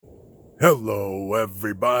Hello,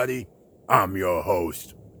 everybody. I'm your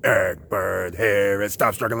host, Eric Bird, here at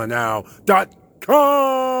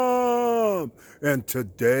StopStrugglingNow.com. And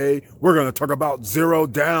today, we're going to talk about zero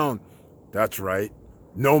down. That's right.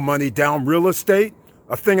 No money down real estate?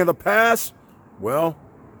 A thing of the past? Well,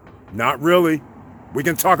 not really. We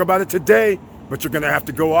can talk about it today, but you're going to have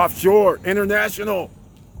to go offshore, international.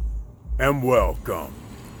 And welcome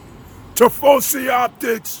to Foci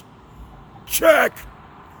Optics. Check.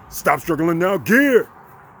 Stop Struggling Now gear.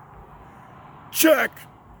 Check.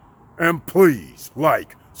 And please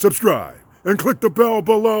like, subscribe, and click the bell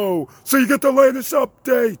below so you get the latest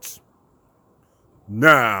updates.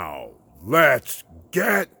 Now, let's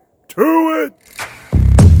get to it.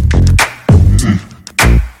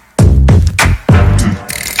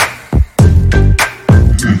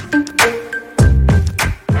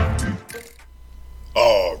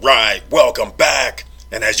 All right, welcome back.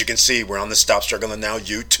 And as you can see, we're on the Stop Struggling Now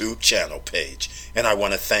YouTube channel page. And I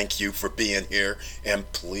want to thank you for being here.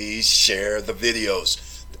 And please share the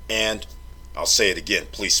videos. And I'll say it again,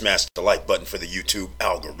 please smash the like button for the YouTube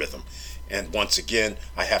algorithm. And once again,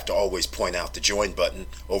 I have to always point out the join button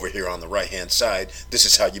over here on the right hand side. This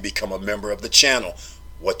is how you become a member of the channel.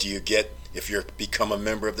 What do you get if you become a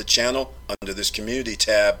member of the channel? Under this community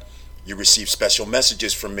tab, you receive special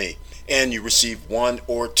messages from me. And you receive 1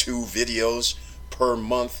 or 2 videos per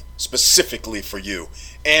month specifically for you.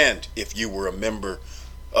 And if you were a member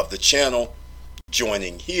of the channel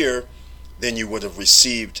joining here, then you would have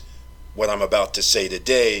received what I'm about to say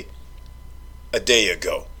today a day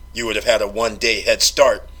ago. You would have had a 1-day head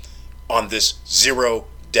start on this zero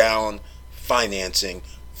down financing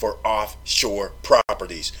for offshore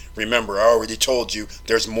properties. Remember, I already told you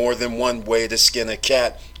there's more than one way to skin a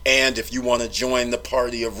cat. And if you want to join the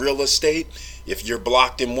party of real estate, if you're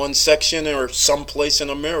blocked in one section or someplace in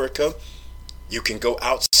America, you can go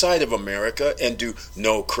outside of America and do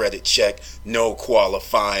no credit check, no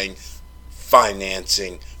qualifying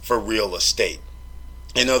financing for real estate.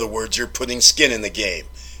 In other words, you're putting skin in the game.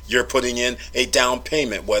 You're putting in a down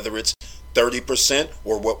payment, whether it's 30%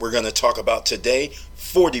 or what we're going to talk about today,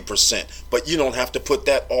 40%. But you don't have to put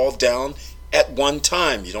that all down at one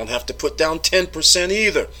time. You don't have to put down 10%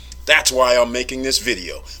 either. That's why I'm making this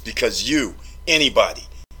video, because you, anybody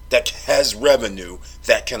that has revenue,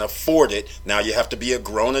 that can afford it, now you have to be a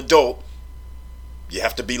grown adult. You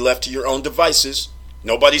have to be left to your own devices.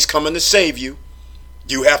 Nobody's coming to save you.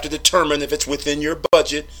 You have to determine if it's within your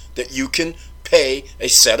budget that you can pay a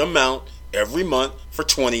set amount every month for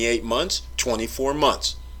 28 months, 24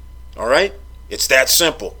 months. All right? It's that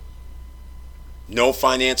simple. No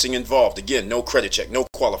financing involved. Again, no credit check, no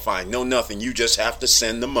qualifying, no nothing. You just have to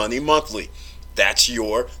send the money monthly. That's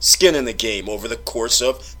your skin in the game over the course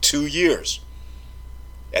of 2 years.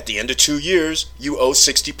 At the end of 2 years, you owe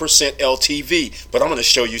 60% LTV. But I'm going to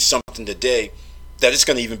show you something today that it's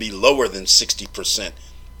going to even be lower than 60%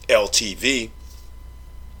 LTV.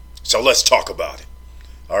 So let's talk about it.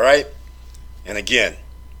 All right? And again,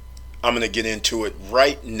 I'm going to get into it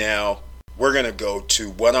right now. We're going to go to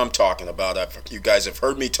what I'm talking about. You guys have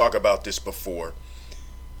heard me talk about this before.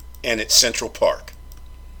 And it's Central Park.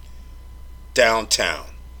 Downtown.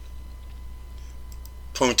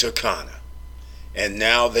 Punta Cana. And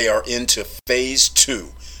now they are into phase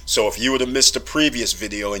 2. So if you would have missed the previous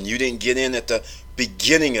video and you didn't get in at the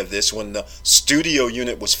beginning of this when the studio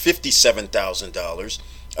unit was $57,000,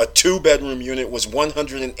 a 2-bedroom unit was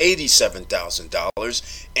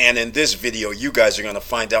 $187,000, and in this video you guys are going to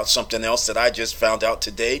find out something else that I just found out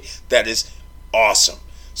today that is awesome.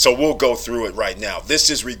 So we'll go through it right now. This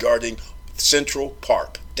is regarding Central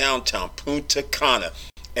Park, downtown Punta Cana.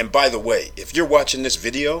 And by the way, if you're watching this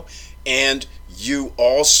video and you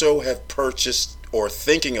also have purchased or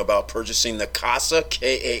thinking about purchasing the Casa,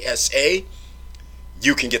 K-A-S-A,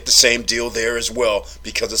 you can get the same deal there as well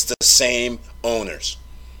because it's the same owners.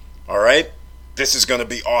 All right? This is going to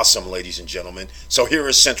be awesome, ladies and gentlemen. So here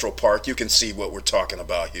is Central Park. You can see what we're talking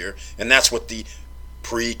about here. And that's what the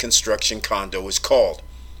pre-construction condo is called.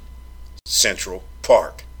 Central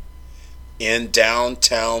Park. In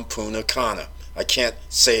downtown Punta Cana. I can't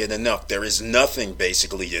say it enough. There is nothing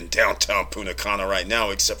basically in downtown Punta Cana right now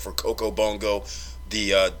except for Coco Bongo,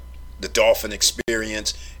 the Dolphin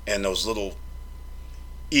Experience, and those little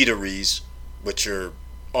eateries, which are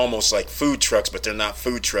almost like food trucks, but they're not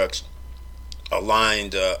food trucks,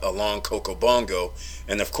 aligned along Coco Bongo.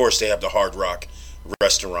 And of course they have the Hard Rock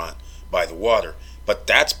restaurant by the water. But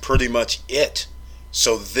that's pretty much it.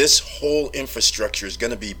 So this whole infrastructure is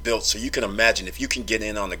going to be built. So you can imagine if you can get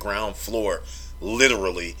in on the ground floor,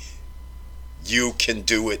 literally, you can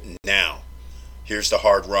do it now. Here's the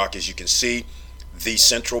Hard Rock, as you can see. The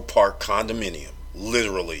Central Park condominium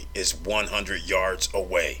literally is 100 yards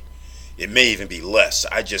away. It may even be less.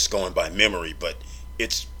 I just going by memory, but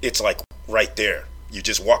it's like right there. You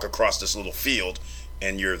just walk across this little field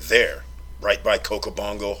and you're there, right by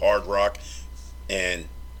Cocobongo, Hard Rock, and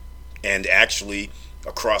actually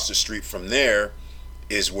across the street from there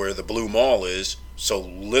is where the Blue Mall is. So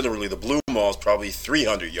literally the Blue Mall is probably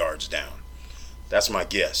 300 yards down. That's my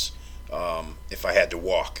guess, if I had to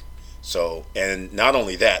walk. So, and not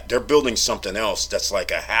only that, they're building something else that's like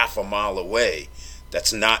a half a mile away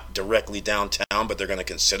that's not directly downtown, but they're going to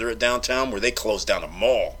consider it downtown, where they close down a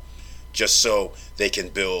mall just so they can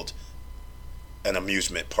build an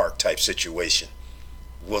amusement park type situation.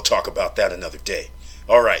 We'll talk about that another day.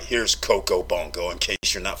 All right, here's Cocobongo. In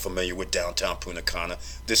case you're not familiar with downtown Punta Cana,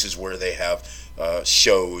 this is where they have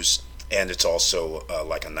shows, and it's also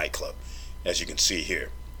like a nightclub, as you can see here.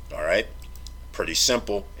 All right, pretty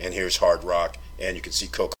simple. And here's Hard Rock, and you can see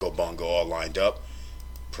Cocobongo all lined up.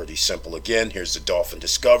 Pretty simple again. Here's the Dolphin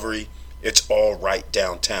Discovery. It's all right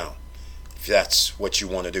downtown, if that's what you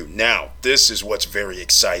want to do. Now, this is what's very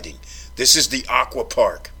exciting. This is the Aqua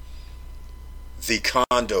Park. The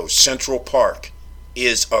condo, Central Park,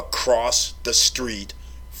 is across the street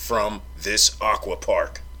from this Aqua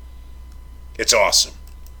Park. It's awesome.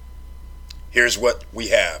 Here's what we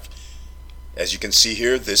have. As you can see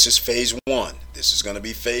here, this is phase 1. This is going to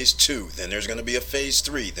be phase 2. Then there's going to be a phase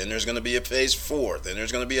 3. Then there's going to be a phase 4. Then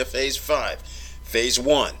there's going to be a phase 5. Phase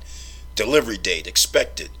 1. Delivery date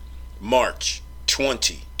expected March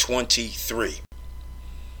 2023.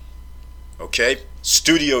 Okay?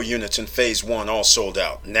 Studio units in phase 1 all sold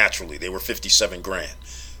out. Naturally, they were 57 grand.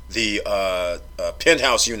 The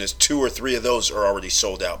penthouse units, 2 or 3 of those are already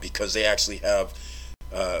sold out because they actually have,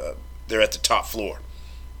 they're at the top floor.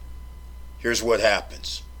 Here's what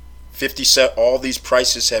happens. 57, all these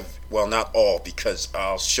prices have, well, not all, because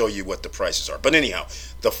I'll show you what the prices are. But anyhow,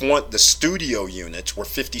 the studio units were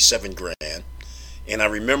 57 grand. And I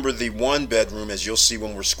remember the 1-bedroom, as you'll see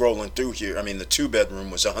when we're scrolling through here, I mean the 2-bedroom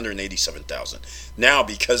was 187,000. Now,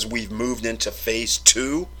 because we've moved into phase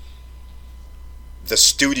 2, the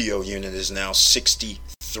studio unit is now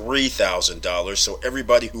 $63,000. So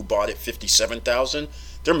everybody who bought it 57,000,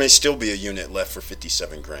 there may still be a unit left for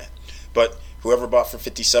 57 grand. But whoever bought for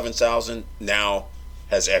 57,000 now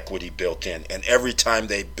has equity built in. And every time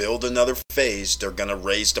they build another phase, they're going to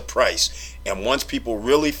raise the price. And once people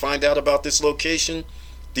really find out about this location,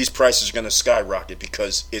 these prices are going to skyrocket,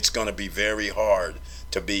 because it's going to be very hard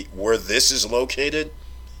to beat. Where this is located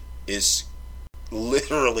is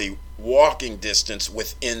literally walking distance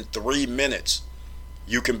within 3 minutes.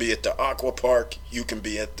 You can be at the Aqua Park, you can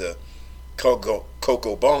be at the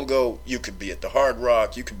Cocobongo, you could be at the Hard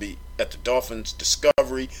Rock, you could be at the Dolphins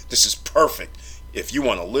Discovery. This is perfect if you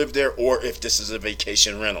want to live there, or if this is a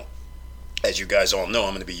vacation rental. As you guys all know, I'm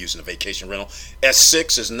going to be using a vacation rental.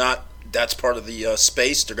 S6 is not, that's part of the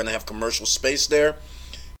space. They're going to have commercial space there.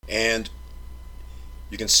 And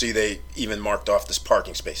you can see they even marked off this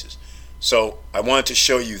parking spaces. So I wanted to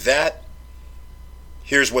show you that.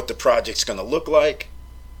 Here's what the project's going to look like.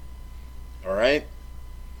 All right.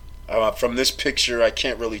 From this picture, I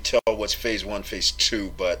can't really tell what's phase 1, phase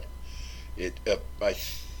 2, but I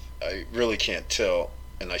really can't tell,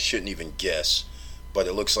 and I shouldn't even guess. But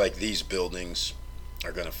it looks like these buildings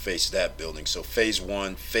are going to face that building. So phase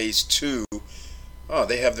 1, phase 2. Oh,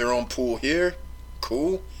 they have their own pool here.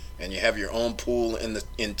 Cool. And you have your own pool in the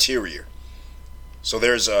interior. So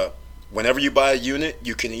there's a, whenever you buy a unit,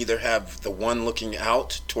 you can either have the one looking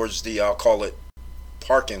out towards the, I'll call it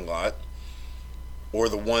parking lot, or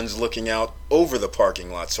the ones looking out over the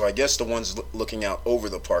parking lot. So I guess the ones looking out over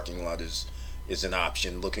the parking lot is an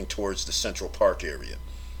option, looking towards the Central Park area.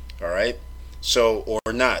 All right. So,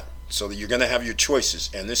 or not. So you're going to have your choices,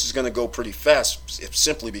 and this is going to go pretty fast,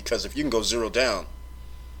 simply because if you can go zero down,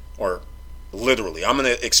 or literally, I'm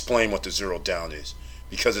going to explain what the zero down is,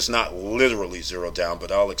 because it's not literally zero down,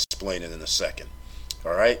 but I'll explain it in a second.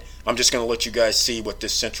 All right. I'm just going to let you guys see what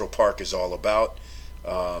this Central Park is all about.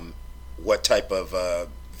 What type of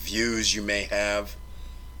views you may have,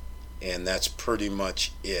 and that's pretty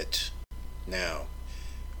much it. Now,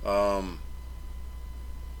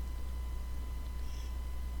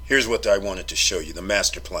 here's what I wanted to show you, the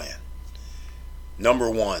master plan. Number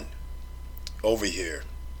 1, over here,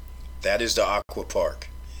 that is the Aqua Park.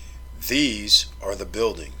 These are the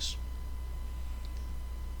buildings.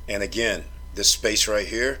 And again, this space right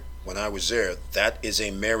here, when I was there, that is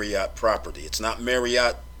a Marriott property. It's not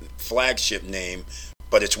Marriott flagship name,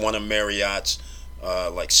 but it's one of Marriott's,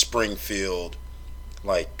 like Springfield,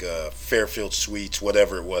 like Fairfield Suites,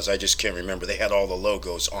 whatever it was. I just can't remember. They had all the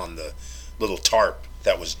logos on the little tarp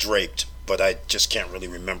that was draped, but I just can't really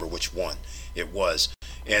remember which one it was.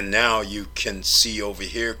 And now you can see over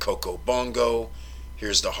here Coco Bongo.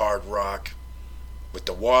 Here's the Hard Rock with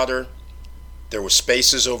the water. There were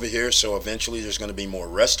spaces over here, so eventually there's going to be more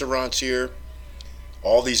restaurants here.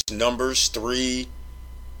 All these numbers, 3,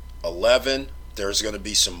 11. There's going to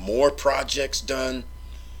be some more projects done.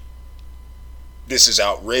 This is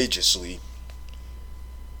outrageously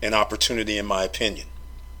an opportunity, in my opinion.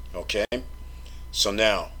 Okay? So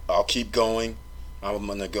now, I'll keep going. I'm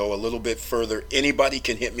going to go a little bit further. Anybody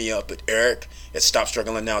can hit me up at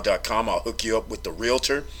eric@stopstrugglingnow.com. I'll hook you up with the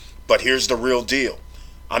realtor. But here's the real deal.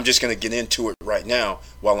 I'm just going to get into it right now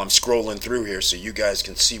while I'm scrolling through here so you guys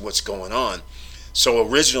can see what's going on. So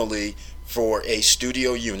originally, for a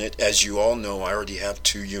studio unit, as you all know, I already have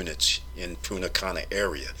 2 units in Punta Cana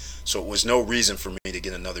area. So it was no reason for me to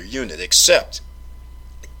get another unit, except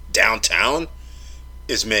downtown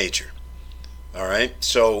is major. All right,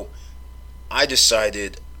 so I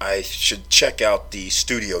decided I should check out the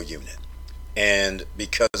studio unit, and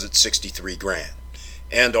because it's 63 grand,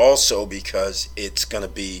 and also because it's going to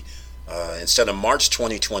be instead of March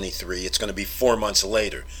 2023, it's going to be 4 months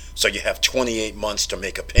later. So you have 28 months to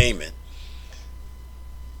make a payment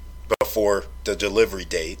before the delivery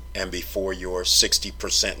date and before your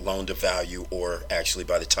 60% loan to value, or actually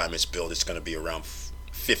by the time it's built, it's going to be around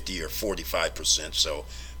 50 or 45%. So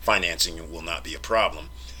financing will not be a problem.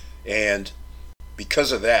 And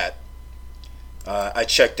because of that, I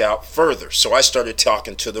checked out further. So I started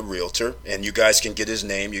talking to the realtor, and you guys can get his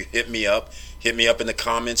name. You hit me up in the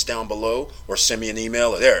comments down below, or send me an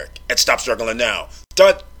email at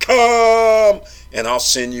eric@stopstrugglingnow.com, and I'll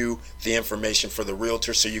send you the information for the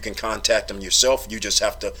realtor so you can contact him yourself. You just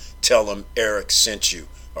have to tell him Eric sent you,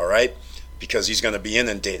 all right? Because he's going to be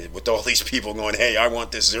inundated with all these people going, hey, I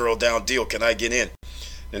want this zero down deal. Can I get in?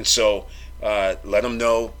 And so let him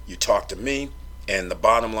know you talked to me. And the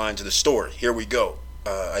bottom line to the story, here we go.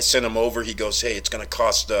 I sent him over. He goes, hey, it's going to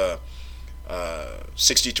cost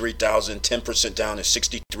 $63,000. 10% down is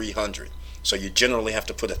 $6,300. So you generally have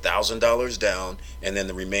to put $1,000 down, and then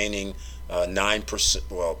the remaining 9%.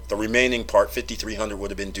 Well, the remaining part, $5,300,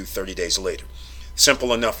 would have been due 30 days later.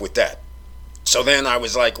 Simple enough with that. So then I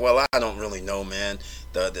was like, well, I don't really know, man.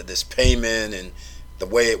 This payment and the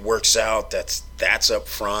way it works out, that's up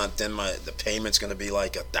front. Then the payment's going to be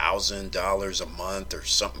like $1,000 a month or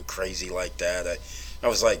something crazy like that. I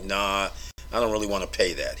was like, nah, I don't really want to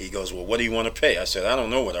pay that. He goes, well, what do you want to pay? I said, I don't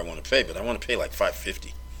know what I want to pay, but I want to pay like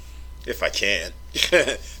 $550 if I can.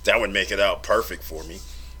 That would make it out perfect for me.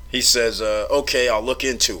 He says, okay, I'll look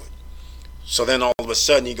into it. So then all of a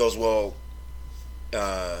sudden he goes, well,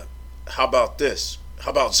 how about this? How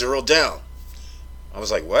about zero down? I was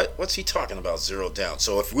like, what? What's he talking about, zero down?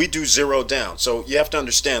 So if we do zero down, so you have to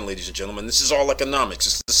understand, ladies and gentlemen, this is all economics.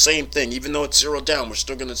 It's the same thing. Even though it's zero down, we're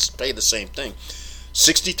still going to pay the same thing.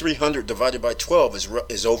 6,300 divided by 12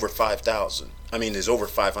 is over 5,000. I mean, is over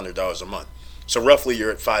 $500 a month. So roughly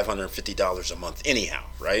you're at $550 a month anyhow,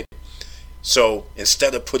 right? So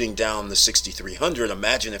instead of putting down the 6,300,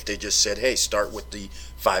 imagine if they just said, hey, start with the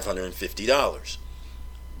 $550.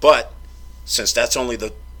 But since that's only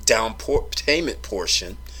the down payment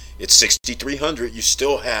portion, it's 6,300. You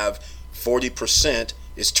still have 40%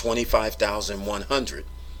 is 25,100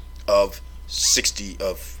 of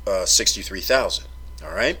 63,000.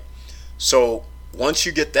 All right. So once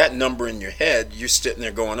you get that number in your head, you're sitting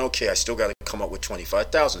there going, okay, I still got to come up with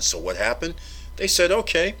 25,000. So what happened? They said,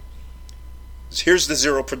 okay, here's the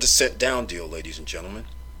 0% down deal, ladies and gentlemen.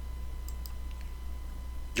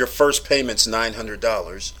 Your first payment's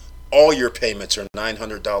 $900. All your payments are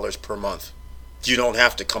 $900 per month. You don't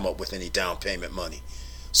have to come up with any down payment money.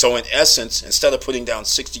 So in essence, instead of putting down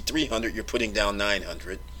 $6,300, you're putting down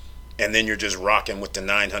 $900, and then you're just rocking with the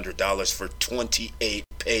 $900 for 28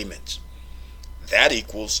 payments. That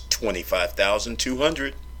equals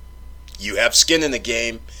 $25,200. You have skin in the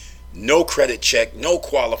game. No credit check, no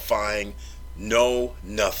qualifying, no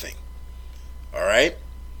nothing. All right?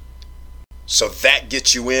 So that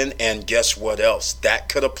gets you in, and guess what else? That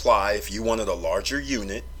could apply if you wanted a larger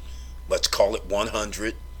unit. Let's call it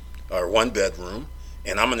 100 or 1 bedroom.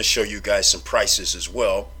 And I'm going to show you guys some prices as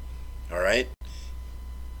well. All right?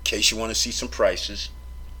 In case you want to see some prices,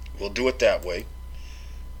 we'll do it that way.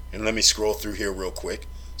 And let me scroll through here real quick.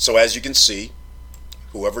 So as you can see,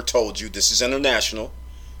 whoever told you this is international,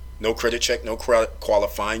 no credit check, no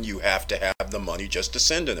qualifying, you have to have the money just to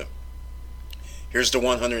send to them. Here's the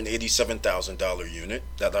 $187,000 unit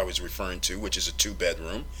that I was referring to, which is a 2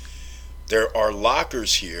 bedroom. There are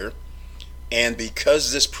lockers here, and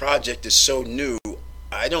because this project is so new,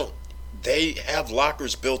 I don't they have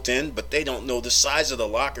lockers built in, but they don't know the size of the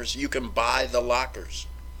lockers. You can buy the lockers.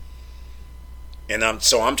 And I'm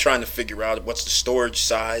trying to figure out what's the storage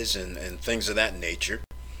size and things of that nature.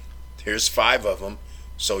 Here's 5 of them.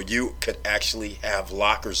 So you could actually have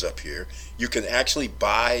lockers up here. You can actually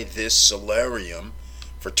buy this solarium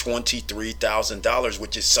for $23,000,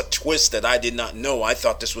 which is a twist that I did not know. I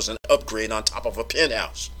thought this was an upgrade on top of a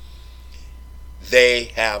penthouse.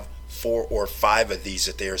 They have 4 or 5 of these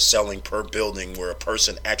that they are selling per building, where a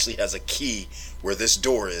person actually has a key where this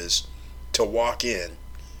door is to walk in,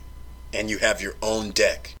 and you have your own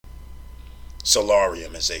deck.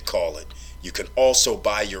 Solarium, as they call it. You can also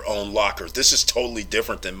buy your own locker. This is totally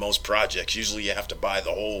different than most projects. Usually you have to buy the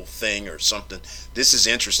whole thing or something. This is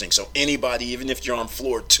interesting. So anybody, even if you're on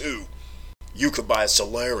floor 2, you could buy a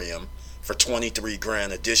solarium for 23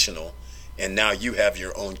 grand additional, and now you have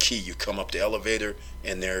your own key. You come up the elevator,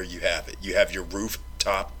 and there you have it. You have your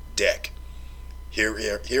rooftop deck.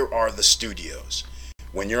 Here are the studios.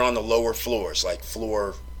 When you're on the lower floors, like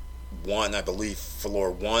floor 1, I believe floor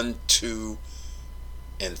 1, 2,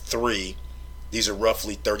 and 3, these are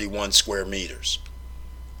roughly 31 square meters.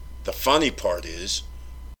 The funny part is,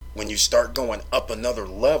 when you start going up another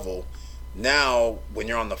level, now when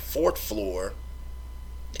you're on the 4th floor,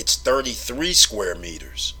 it's 33 square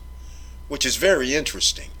meters, which is very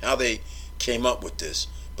interesting how they came up with this.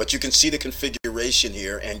 But you can see the configuration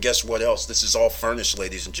here, and guess what else? This is all furnished,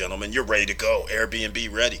 ladies and gentlemen. You're ready to go.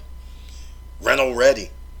 Airbnb ready. Rental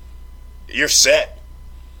ready. You're set.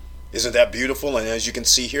 Isn't that beautiful? And as you can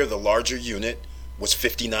see here, the larger unit was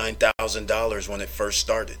 $59,000 when it first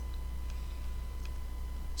started.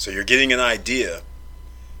 So you're getting an idea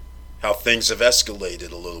how things have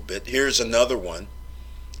escalated a little bit. Here's another one.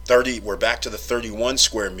 We're back to the 31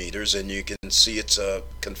 square meters, and you can see it's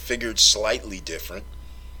configured slightly different.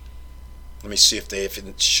 Let me see if they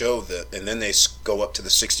show that. And then they go up to the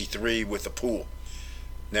 63 with a pool.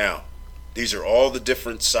 Now, these are all the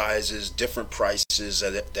different sizes, different prices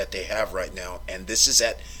that they have right now, and this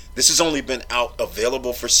has only been out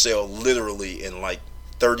available for sale literally in like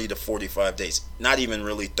 30 to 45 days. Not even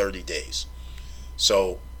really 30 days.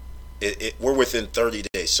 So we're within 30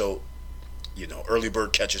 days. So, early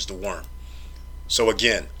bird catches the worm. So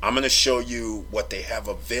again, I'm going to show you what they have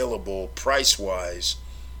available price-wise,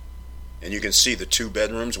 and you can see the 2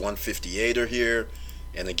 bedrooms, 158 are here.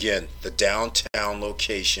 And again, the downtown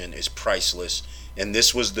location is priceless. And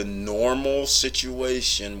this was the normal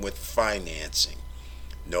situation with financing.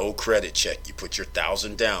 No credit check. You put your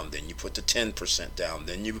 $1,000 down, then you put the 10% down,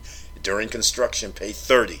 then you, during construction, pay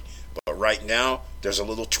 30. But right now, there's a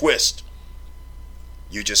little twist.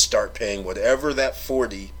 You just start paying whatever that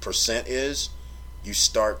 40% is. You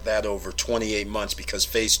start that over 28 months, because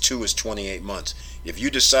phase 2 is 28 months. If you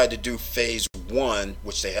decide to do phase 1,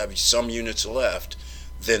 which they have some units left,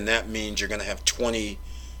 then that means you're going to have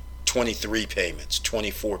 23 payments,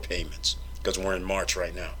 24 payments, because we're in March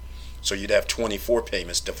right now. So you'd have 24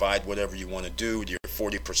 payments. Divide whatever you want to do, your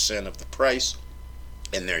 40% of the price,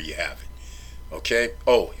 and there you have it. Okay?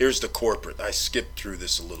 Oh, here's the corporate. I skipped through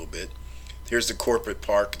this a little bit. Here's the corporate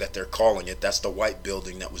park that they're calling it. That's the white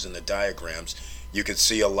building that was in the diagrams. You can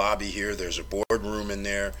see a lobby here. There's a boardroom in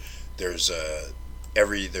there. There's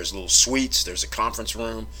little suites. There's a conference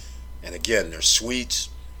room. And again, there's suites,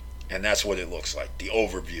 and that's what it looks like, the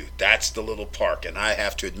overview. That's the little park, and I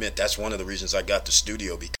have to admit, that's one of the reasons I got the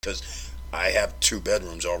studio, because I have 2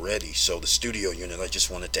 bedrooms already. So the studio unit I just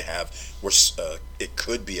wanted to have, where it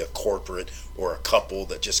could be a corporate or a couple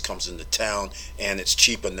that just comes into town, and it's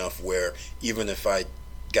cheap enough where even if I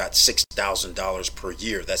got $6,000 per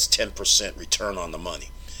year, that's 10% return on the money.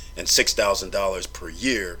 And $6,000 per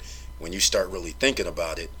year, when you start really thinking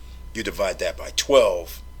about it, you divide that by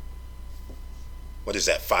 12. What is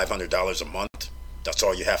that, $500 a month? That's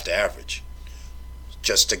all you have to average,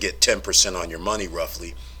 just to get 10% on your money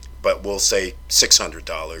roughly. But we'll say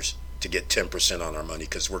 $600 to get 10% on our money,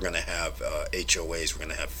 because we're going to have HOAs, we're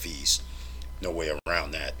going to have fees. No way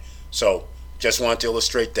around that. So just wanted to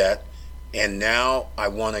illustrate that. And now I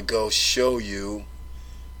want to go show you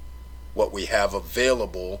what we have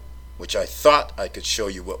available, which I thought I could show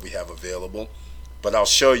you what we have available. But I'll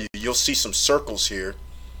show you. You'll see some circles here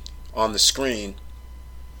on the screen.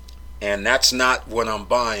 And that's not what I'm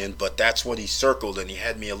buying, but that's what he circled, and he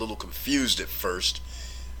had me a little confused at first.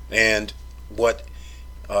 And what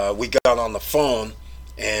we got on the phone,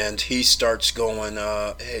 and he starts going,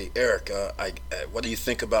 hey, Eric, what do you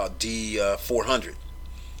think about D400?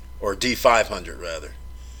 Or D500, rather.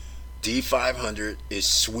 D500 is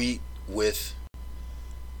suite with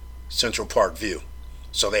Central Park view.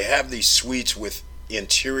 So they have these suites with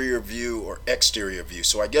interior view or exterior view.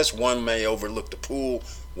 So I guess one may overlook the pool,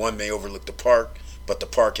 one may overlook the park, but the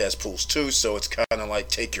park has pools too, so it's kind of like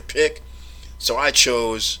take your pick. So I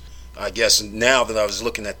chose, I guess now that I was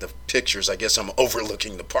looking at the pictures, I guess I'm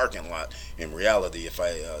overlooking the parking lot. In reality, if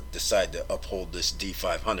I decide to uphold this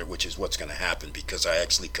D500, which is what's going to happen because I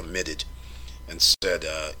actually committed and said,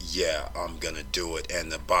 yeah, I'm going to do it.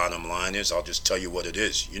 And the bottom line is, I'll just tell you what it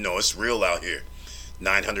is. You know, it's real out here.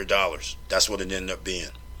 $900. That's what it ended up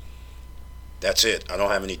being. That's it. I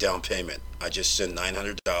don't have any down payment. I just send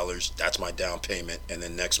 $900. That's my down payment. And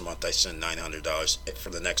then next month I send $900. For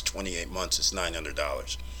the next 28 months, it's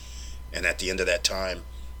 $900. And at the end of that time,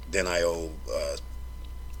 then I owe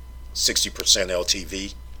 60%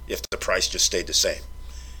 LTV if the price just stayed the same.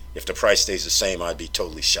 If the price stays the same, I'd be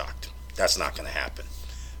totally shocked. That's not going to happen.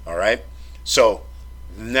 All right? So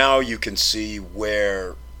now you can see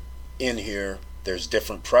where in here there's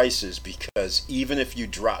different prices, because even if you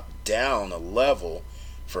drop down a level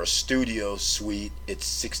for a studio suite, it's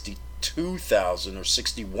 $62,000 or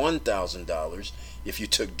 $61,000 if you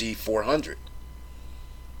took D400.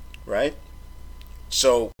 Right?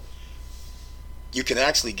 So you can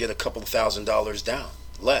actually get a couple $1,000s down,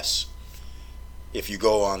 less, if you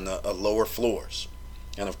go on the lower floors.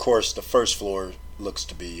 And of course, the first floor looks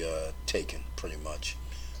to be taken pretty much.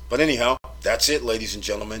 But anyhow, that's it, ladies and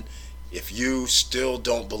gentlemen. If you still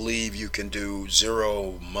don't believe you can do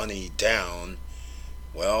zero money down,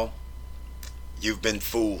 well, you've been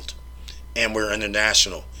fooled. And we're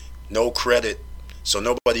international. No credit. So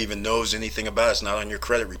nobody even knows anything about it. It's not on your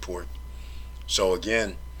credit report. So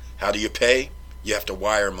again, how do you pay? You have to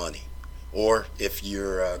wire money. Or if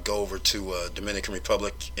you go over to Dominican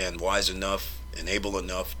Republic and wise enough and able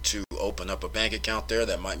enough to open up a bank account there,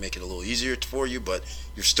 that might make it a little easier for you, but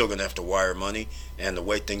you're still going to have to wire money. And the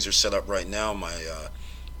way things are set up right now,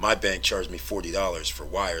 my bank charged me $40 for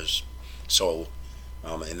wires. So,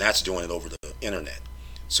 and that's doing it over the internet.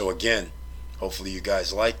 So again, hopefully you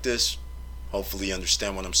guys like this. Hopefully you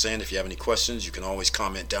understand what I'm saying. If you have any questions, you can always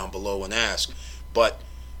comment down below and ask. But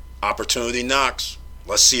opportunity knocks.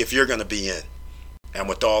 Let's see if you're going to be in. And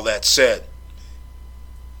with all that said,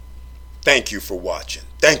 thank you for watching.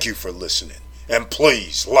 Thank you for listening. And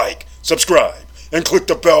please like, subscribe, and click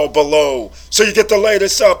the bell below so you get the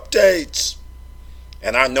latest updates.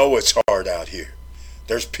 And I know it's hard out here.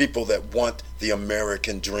 There's people that want the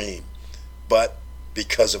American dream. But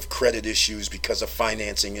because of credit issues, because of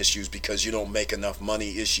financing issues, because you don't make enough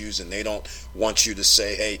money issues, and they don't want you to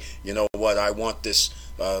say, hey, you know what, I want this,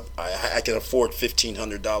 I can afford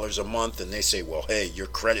 $1,500 a month, and they say, well, hey, your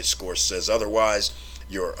credit score says otherwise,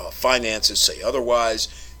 your finances say otherwise.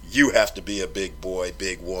 You have to be a big boy,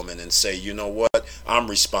 big woman, and say, you know what, I'm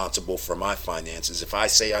responsible for my finances. If I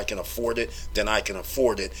say I can afford it, then I can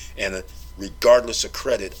afford it, and regardless of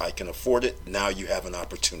credit, I can afford it. Now you have an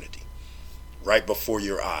opportunity right before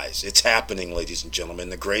your eyes. It's happening, ladies and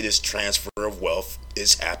gentlemen. The greatest transfer of wealth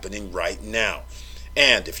is happening right now.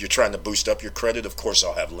 And if you're trying to boost up your credit, of course,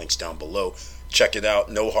 I'll have links down below. Check it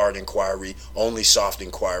out. No hard inquiry, only soft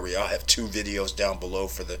inquiry. I'll have 2 videos down below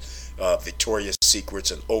for the Victoria's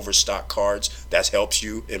Secrets and Overstock cards. That helps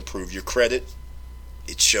you improve your credit.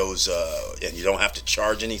 It shows, and you don't have to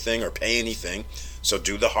charge anything or pay anything. So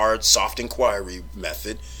do the hard, soft inquiry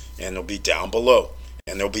method, and it'll be down below.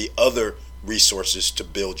 And there'll be other resources to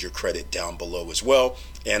build your credit down below as well.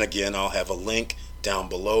 And again, I'll have a link down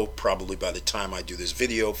below probably by the time I do this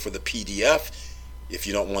video for the PDF. If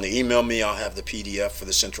you don't want to email me, I'll have the PDF for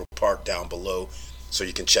the Central Park down below, so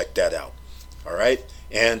you can check that out. All right?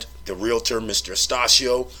 And the realtor, Mr.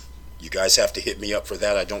 Estacio, you guys have to hit me up for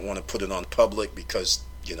that. I don't want to put it on public because,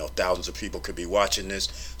 you know, thousands of people could be watching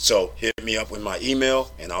this. So hit me up with my email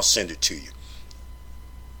and I'll send it to you.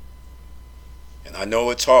 And I know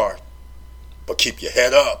it's hard, but keep your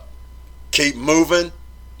head up, keep moving,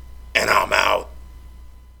 and I'm out.